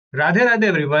Radhe Radhe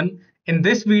everyone. In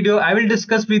this video, I will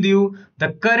discuss with you the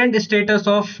current status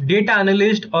of data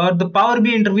analyst or the Power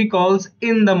BI interview calls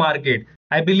in the market.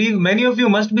 I believe many of you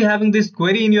must be having this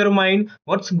query in your mind,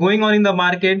 what's going on in the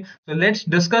market. So let's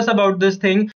discuss about this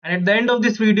thing. And at the end of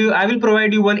this video, I will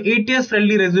provide you one ATS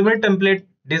friendly resume template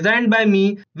designed by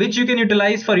me, which you can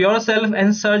utilize for yourself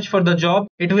and search for the job.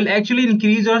 It will actually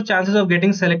increase your chances of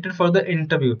getting selected for the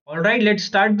interview. Alright, let's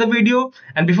start the video.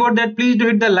 And before that, please do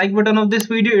hit the like button of this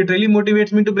video. It really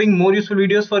motivates me to bring more useful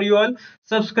videos for you all.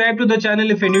 Subscribe to the channel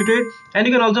if you're new to it. And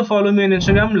you can also follow me on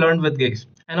Instagram, LearnWidGiggs.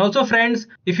 And also friends,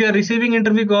 if you are receiving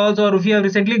interview calls or if you have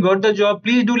recently got the job,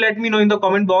 please do let me know in the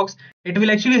comment box. It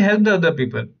will actually help the other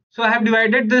people. So I have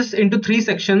divided this into three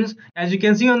sections. As you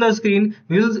can see on the screen,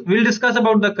 we'll discuss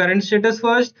about the current status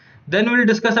first, then we'll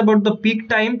discuss about the peak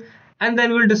time, and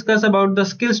then we'll discuss about the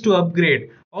skills to upgrade.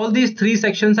 All these three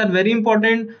sections are very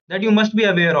important that you must be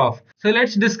aware of. So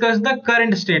let's discuss the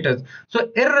current status. So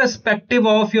irrespective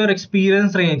of your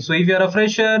experience range, so if you're a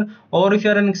fresher or if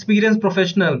you're an experienced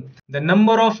professional, the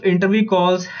number of interview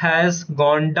calls has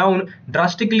gone down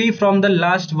drastically from the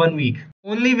last 1 week.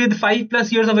 Only with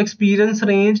 5+ years of experience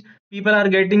range, people are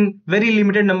getting very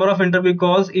limited number of interview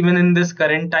calls even in this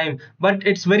current time, but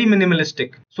it's very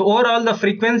minimalistic. So overall, the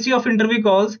frequency of interview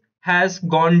calls has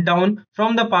gone down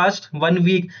from the past 1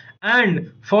 week,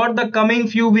 and for the coming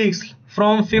few weeks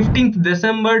from 15th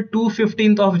December to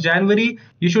 15th of January,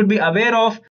 you should be aware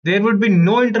of there would be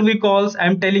no interview calls.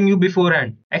 I'm telling you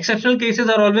beforehand. Exceptional cases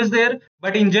are always there,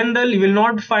 but in general you will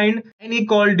not find any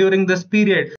call during this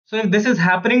period. So if this is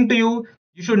happening to you,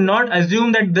 you should not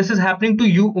assume that this is happening to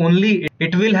you only.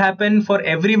 It will happen for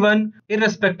everyone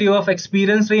irrespective of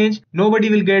experience range.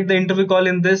 Nobody will get the interview call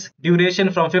in this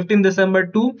duration from 15th December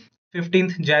to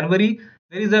 15th January.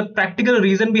 There is a practical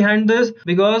reason behind this,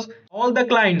 because all the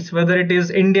clients, whether it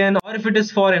is Indian or if it is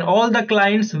foreign, all the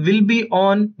clients will be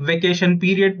on vacation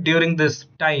period during this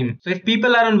time. So if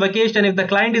people are on vacation, if the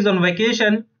client is on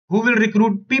vacation, who will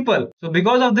recruit people? So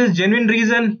because of this genuine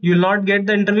reason, you will not get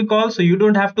the interview call. So you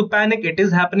don't have to panic. It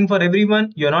is happening for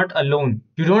everyone. You're not alone.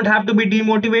 You don't have to be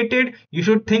demotivated. You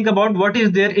should think about what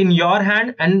is there in your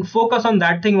hand and focus on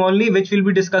that thing only, which we'll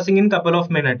be discussing in a couple of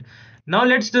minutes. Now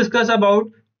let's discuss about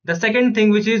the second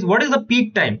thing, which is what is the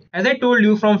peak time. As I told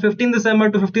you, from 15th December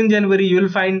to 15th January, you will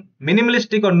find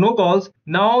minimalistic or no calls.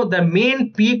 Now the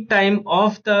main peak time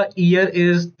of the year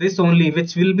is this only,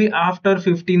 which will be after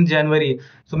 15th January.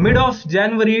 So mid of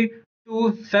January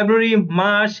to February,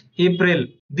 March, April,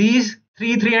 these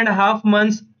three and a half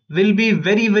months will be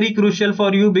very crucial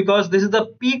for you, because this is the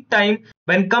peak time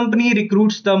when company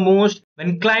recruits the most,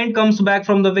 when client comes back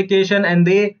from the vacation and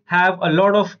they have a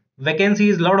lot of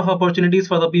vacancies, a lot of opportunities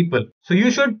for the people. So you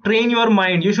should train your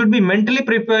mind. You should be mentally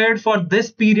prepared for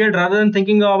this period rather than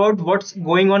thinking about what's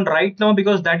going on right now,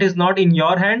 because that is not in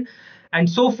your hand. And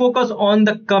so focus on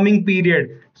the coming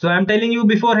period. So I'm telling you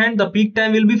beforehand, the peak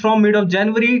time will be from mid of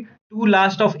January to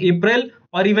last of April,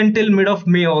 or even till mid of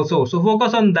May also. So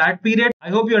focus on that period. I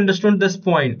hope you understood this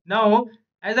point. Now,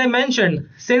 as I mentioned,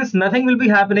 since nothing will be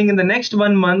happening in the next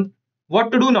 1 month,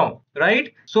 what to do now,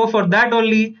 right? So for that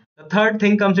only, the third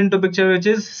thing comes into picture, which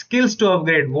is skills to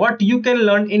upgrade. What you can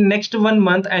learn in next 1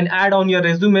 month and add on your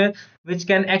resume, which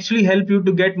can actually help you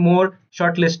to get more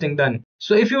shortlisting done.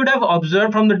 So if you would have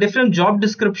observed from the different job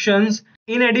descriptions,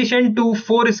 in addition to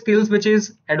 4 skills, which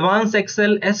is advanced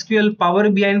Excel, SQL, Power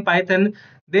BI and Python,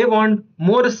 they want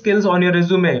more skills on your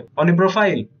resume, on your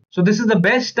profile. So this is the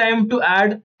best time to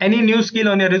add any new skill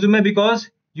on your resume, because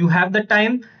you have the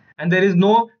time and there is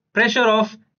no pressure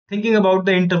of thinking about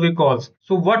the interview calls.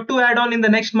 So what to add on in the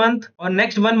next month or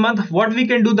next 1 month, what we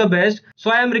can do the best.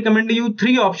 So I am recommending you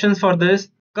 3 options for this.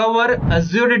 Cover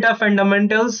Azure Data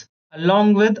Fundamentals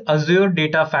along with Azure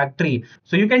Data Factory.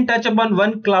 So you can touch upon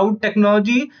one cloud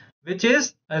technology, which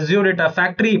is Azure Data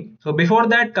Factory. So before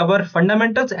that, cover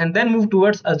fundamentals and then move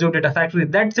towards Azure Data Factory.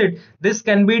 That's it. This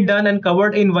can be done and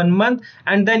covered in 1 month,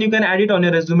 and then you can add it on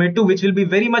your resume too, which will be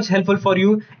very much helpful for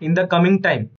you in the coming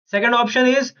time. Second option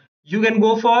is you can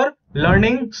go for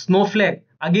learning Snowflake.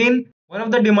 Again, one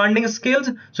of the demanding skills,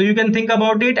 so you can think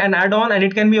about it and add on, and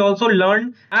it can be also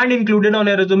learned and included on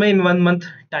your resume in 1 month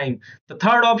time. The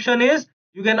third option is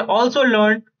you can also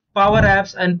learn Power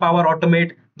Apps and Power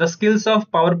Automate, the skills of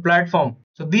Power Platform.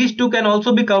 So these two can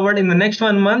also be covered in the next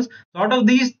 1 month. So out of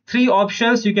these 3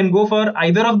 options, you can go for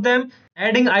either of them.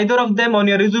 Adding either of them on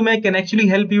your resume can actually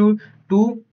help you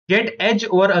to get edge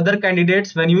over other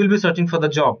candidates when you will be searching for the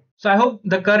job. So I hope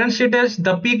the current status,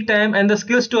 the peak time, and the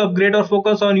skills to upgrade or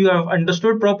focus on you have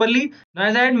understood properly. Now,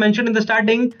 as I had mentioned in the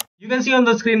starting, you can see on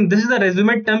the screen, this is the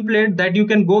resume template that you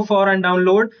can go for and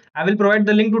download. I will provide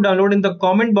the link to download in the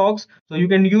comment box so you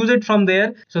can use it from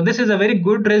there. So this is a very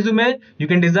good resume. You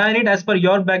can design it as per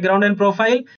your background and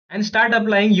profile and start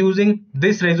applying using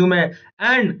this resume.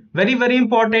 And very, very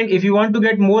important, if you want to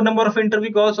get more number of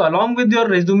interview calls along with your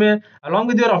resume, along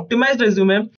with your optimized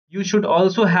resume, you should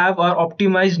also have our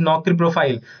optimized Naukri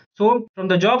profile. So from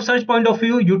the job search point of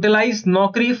view, utilize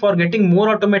Naukri for getting more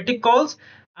automatic calls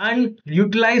and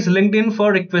utilize LinkedIn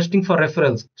for requesting for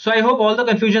referrals. So I hope all the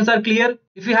confusions are clear.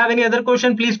 If you have any other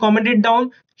question, please comment it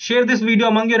down, share this video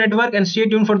among your network, and stay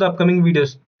tuned for the upcoming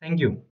videos. Thank you.